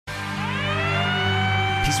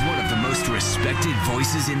respected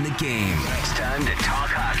voices in the game. It's time to talk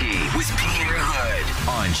hockey with Pierre Houde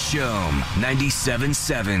on Shome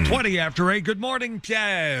 97.7. 20 after 8. Good morning,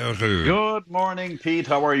 Pierre. Good morning, Pete.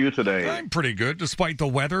 How are you today? I'm pretty good, despite the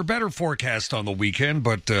weather. Better forecast on the weekend,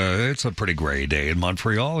 but it's a pretty gray day in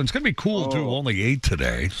Montreal. And it's going to be cool, too. Only 8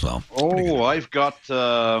 today, so. I've got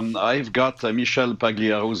Michel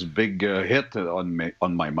Pagliaro's big hit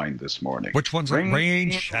on my mind this morning. Which one's rain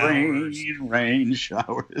showers? Rain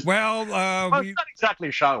showers. Well, it's not exactly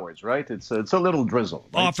showers, right? It's a little drizzle.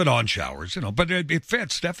 Right? Off and on showers, but it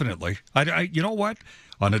fits, definitely. You know what?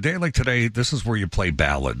 On a day like today, this is where you play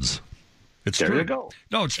ballads. It's there true. You go.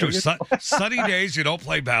 No, it's true. Sunny days you don't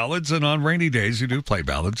play ballads, and on rainy days you do play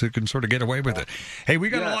ballads. You can sort of get away with it. Hey, we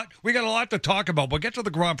got a lot. We got a lot to talk about. We'll get to the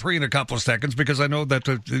Grand Prix in a couple of seconds because I know that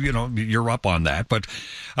you're up on that. But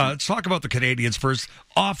let's talk about the Canadians first.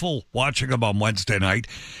 Awful watching them on Wednesday night,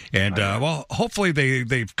 and hopefully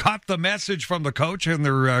they've caught the message from the coach, and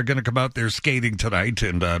they're going to come out there skating tonight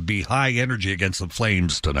and be high energy against the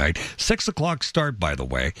Flames tonight. 6:00 start, by the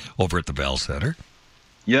way, over at the Bell Center.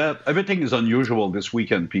 Yeah, everything is unusual this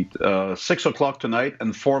weekend, Pete. 6:00 tonight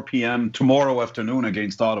and 4 p.m. tomorrow afternoon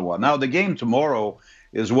against Ottawa. Now, the game tomorrow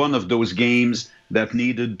is one of those games that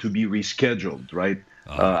needed to be rescheduled, right?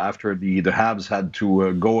 After the Habs had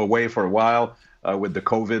to go away for a while with the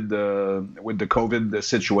COVID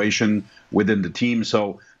situation within the team.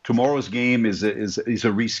 So tomorrow's game is a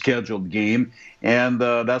rescheduled game, and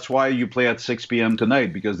that's why you play at 6 p.m.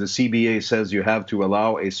 tonight, because the CBA says you have to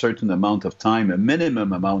allow a certain amount of time, a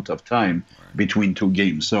minimum amount of time between two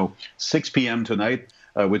games. So 6 p.m. tonight,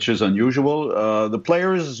 which is unusual. The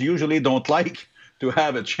players usually don't like to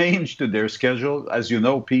have a change to their schedule. As you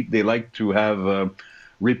know, Pete, they like to have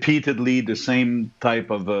repeatedly the same type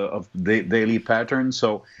of daily pattern.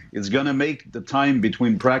 So it's going to make the time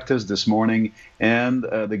between practice this morning and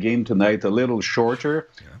the game tonight a little shorter.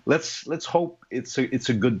 Yeah. Let's hope it's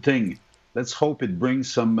a good thing. Let's hope it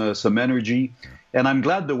brings some energy. Yeah. And I'm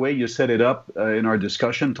glad the way you set it up in our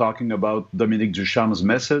discussion, talking about Dominique Duchamp's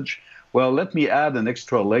message. Well, let me add an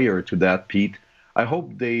extra layer to that, Pete. I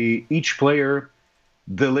hope each player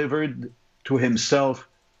delivered to himself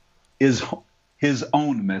his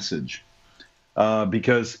own message.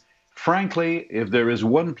 Because, frankly, if there is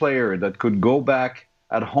one player that could go back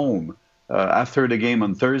at home after the game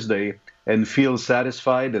on Thursday and feel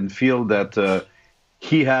satisfied and feel that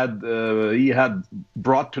he had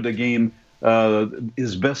brought to the game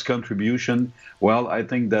his best contribution, well, I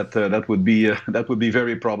think that would be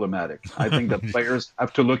very problematic. I think that players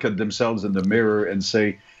have to look at themselves in the mirror and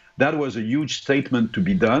say, that was a huge statement to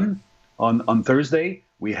be done on Thursday.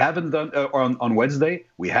 We haven't done on Wednesday.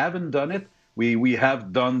 We haven't done it. We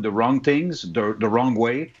have done the wrong things the wrong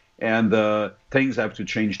way, and things have to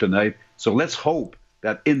change tonight. So let's hope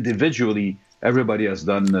that individually everybody has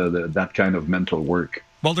done that kind of mental work.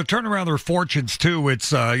 Well, to turn around their fortunes too, it's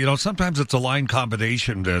sometimes it's a line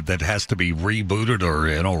combination that has to be rebooted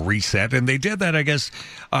or reset, and they did that, I guess,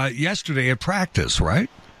 yesterday at practice, right?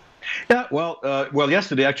 Yeah. Well,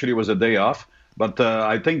 yesterday actually was a day off. But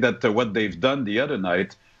I think that what they've done the other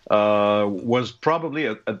night was probably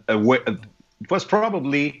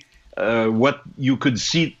what you could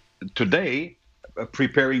see today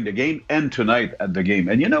preparing the game and tonight at the game.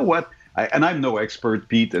 And you know what? I'm no expert,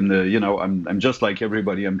 Pete, and I'm just like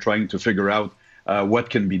everybody. I'm trying to figure out what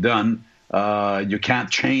can be done. You can't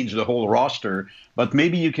change the whole roster, but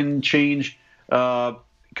maybe you can change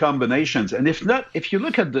combinations. And if not, if you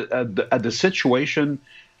look at the situation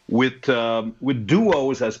with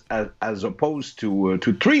duos as opposed to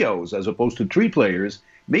trios, as opposed to three players,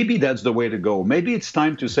 maybe that's the way to go. Maybe it's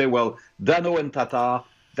time to say, well, Dano and Tatar,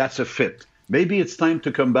 that's a fit. Maybe it's time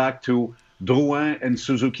to come back to Drouin and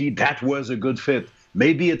Suzuki. That was a good fit.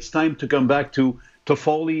 Maybe it's time to come back to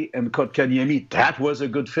Toffoli and Kotkaniemi. That was a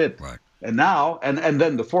good fit. Right. And now, and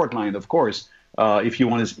then the fourth line, of course. If you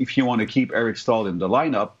want to keep Eric Staal in the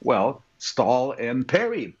lineup, well, Staal and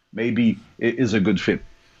Perry maybe is a good fit.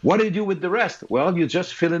 What do you do with the rest? Well, you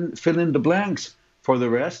just fill in the blanks for the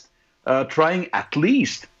rest, trying at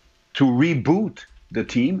least to reboot the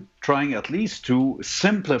team, trying at least to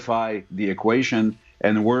simplify the equation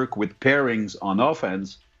and work with pairings on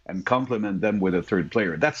offense and complement them with a third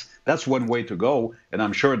player. That's one way to go, and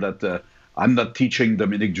I'm sure that I'm not teaching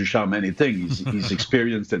Dominique Duchamp anything. He's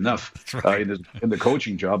experienced enough right. in the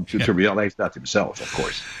coaching job to realize that himself, of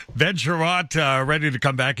course. Ben Sherratt ready to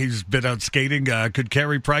come back. He's been out skating. Could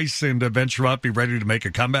Carey Price and Ben Sherratt be ready to make a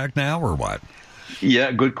comeback now, or what?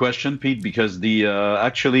 Yeah, good question, Pete, because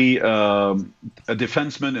actually a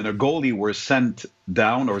defenseman and a goalie were sent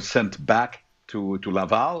down or sent back to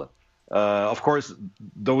Laval Of course,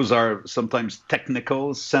 those are sometimes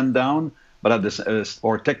technical send down, but at this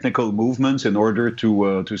or technical movements in order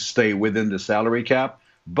to stay within the salary cap.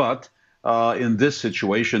 But in this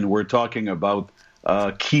situation, we're talking about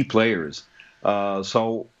key players.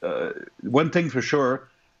 So one thing for sure,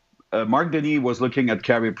 Mark Denis was looking at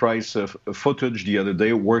Carey Price footage the other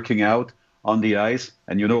day, working out on the ice,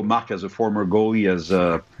 and Mark, as a former goalie, has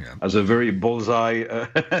a very bullseye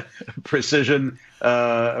precision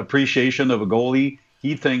appreciation of a goalie.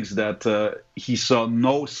 He thinks that he saw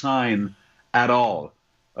no sign at all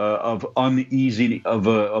of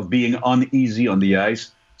being uneasy on the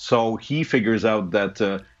ice. So he figures out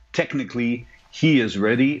that technically he is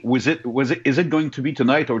ready. Is it going to be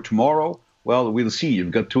tonight or tomorrow? Well, we'll see. You've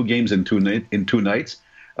got 2 games in 2 nights,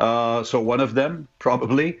 so one of them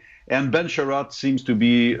probably. And Ben Sherratt seems to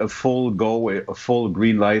be a full go, a full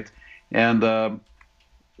green light. And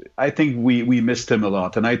I think we missed him a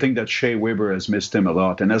lot. And I think that Shea Weber has missed him a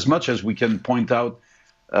lot. And as much as we can point out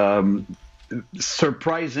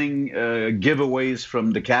surprising giveaways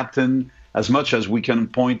from the captain, as much as we can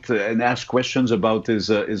point and ask questions about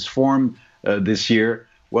his form this year,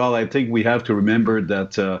 well, I think we have to remember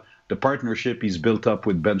that the partnership he's built up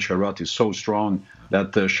with Ben Sherratt is so strong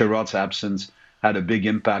that Sherratt's absence had a big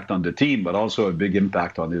impact on the team, but also a big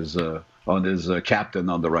impact on his captain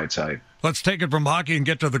on the right side. Let's take it from hockey and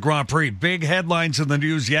get to the Grand Prix. Big headlines in the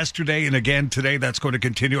news yesterday and again today. That's going to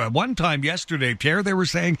continue. At one time yesterday, Pierre, they were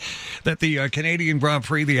saying that the Canadian Grand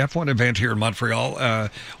Prix, the F1 event here in Montreal,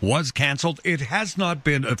 was canceled. It has not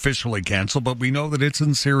been officially canceled, but we know that it's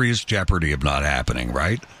in serious jeopardy of not happening,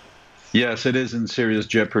 right? Yes, it is in serious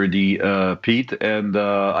jeopardy, Pete. And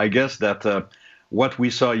I guess that what we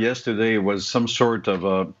saw yesterday was some sort of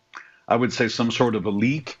a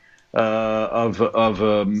leak of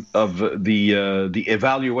the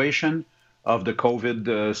evaluation of the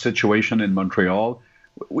COVID situation in Montreal.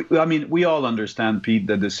 We all understand, Pete,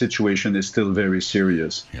 that the situation is still very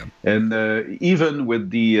serious, yeah. And even with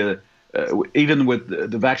the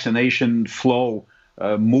vaccination flow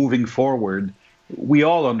moving forward, we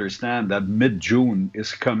all understand that mid-June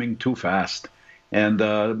is coming too fast. And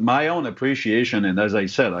my own appreciation, and as I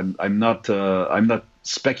said, I'm not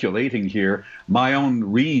speculating here. My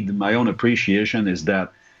own appreciation is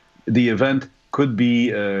that the event could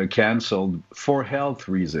be canceled for health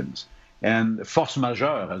reasons and force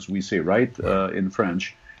majeure, as we say, right, in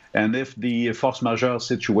French. And if the force majeure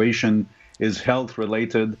situation is health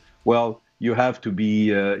related, well, you have to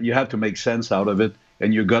make sense out of it.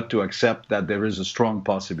 And you got to accept that there is a strong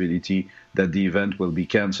possibility that the event will be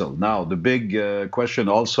canceled. Now, the big question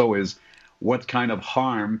also is what kind of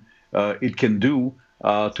harm it can do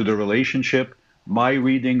to the relationship. My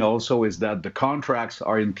reading also is that the contracts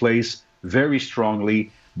are in place very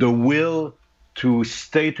strongly. The will to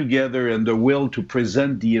stay together and the will to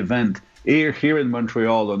present the event here in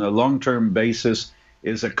Montreal on a long-term basis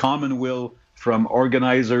is a common will from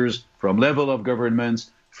organizers, from level of governments,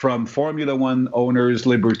 from Formula One owners,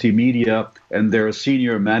 Liberty Media, and their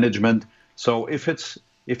senior management. So if it's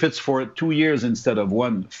for 2 years instead of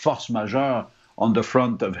one, force majeure on the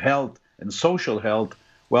front of health and social health,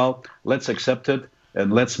 well, let's accept it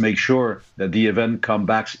and let's make sure that the event comes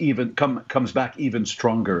back even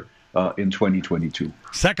stronger in 2022.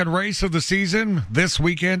 Second race of the season this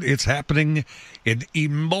weekend. It's happening in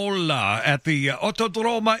Imola at the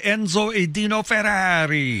Autodromo Enzo e Dino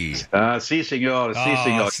Ferrari. Si, signor.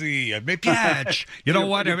 Si, mi piace. You know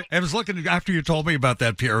what? I was looking, after you told me about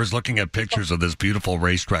that, Pierre, I was looking at pictures of this beautiful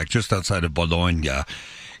racetrack just outside of Bologna.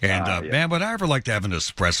 And, man, would I ever like to have an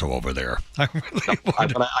espresso over there? I really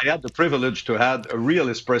would. I had the privilege to have a real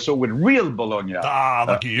espresso with real Bologna. Look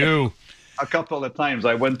at you. A couple of times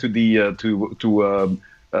I went to the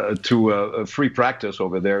to free practice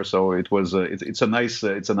over there, so it was it's a nice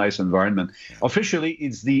environment. Yeah. Officially,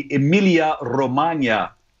 it's the Emilia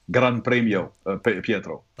Romagna Gran Premio,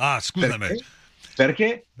 Pietro. Scusami.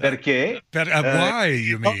 Perché? Why,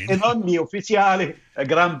 you mean? E non mi ufficiale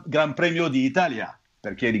Gran Premio d'Italia,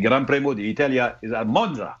 perché il Gran Premio d'Italia is at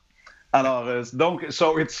Monza. Alors, donc,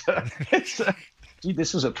 so it's gee,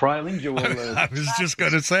 this is a trilingual. I was just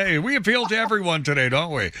going to say, we appeal to everyone today,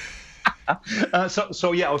 don't we?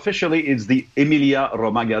 So yeah, officially it's the Emilia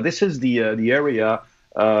Romagna. This is the area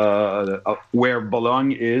where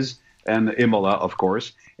Bologna is, and Imola, of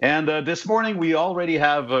course. And this morning we already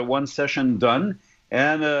have one session done.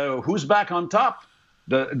 And who's back on top?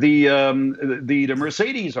 The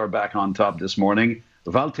Mercedes are back on top this morning.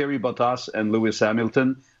 Valtteri Bottas and Lewis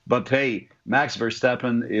Hamilton. But hey, Max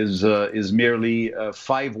Verstappen is merely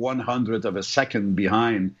 5/100 of a second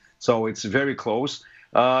behind, so it's very close.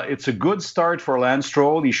 It's a good start for Lance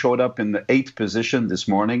Stroll. He showed up in the 8th position this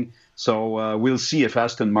morning. So we'll see if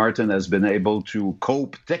Aston Martin has been able to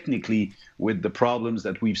cope technically with the problems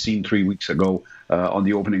that we've seen 3 weeks ago on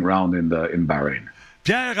the opening round in Bahrain.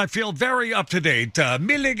 Pierre, I feel very up to date.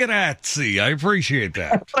 Mille grazie. I appreciate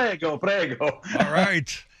that. Prego. All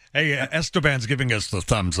right. Hey, Esteban's giving us the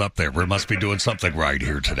thumbs up there. We must be doing something right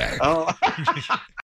here today. Oh.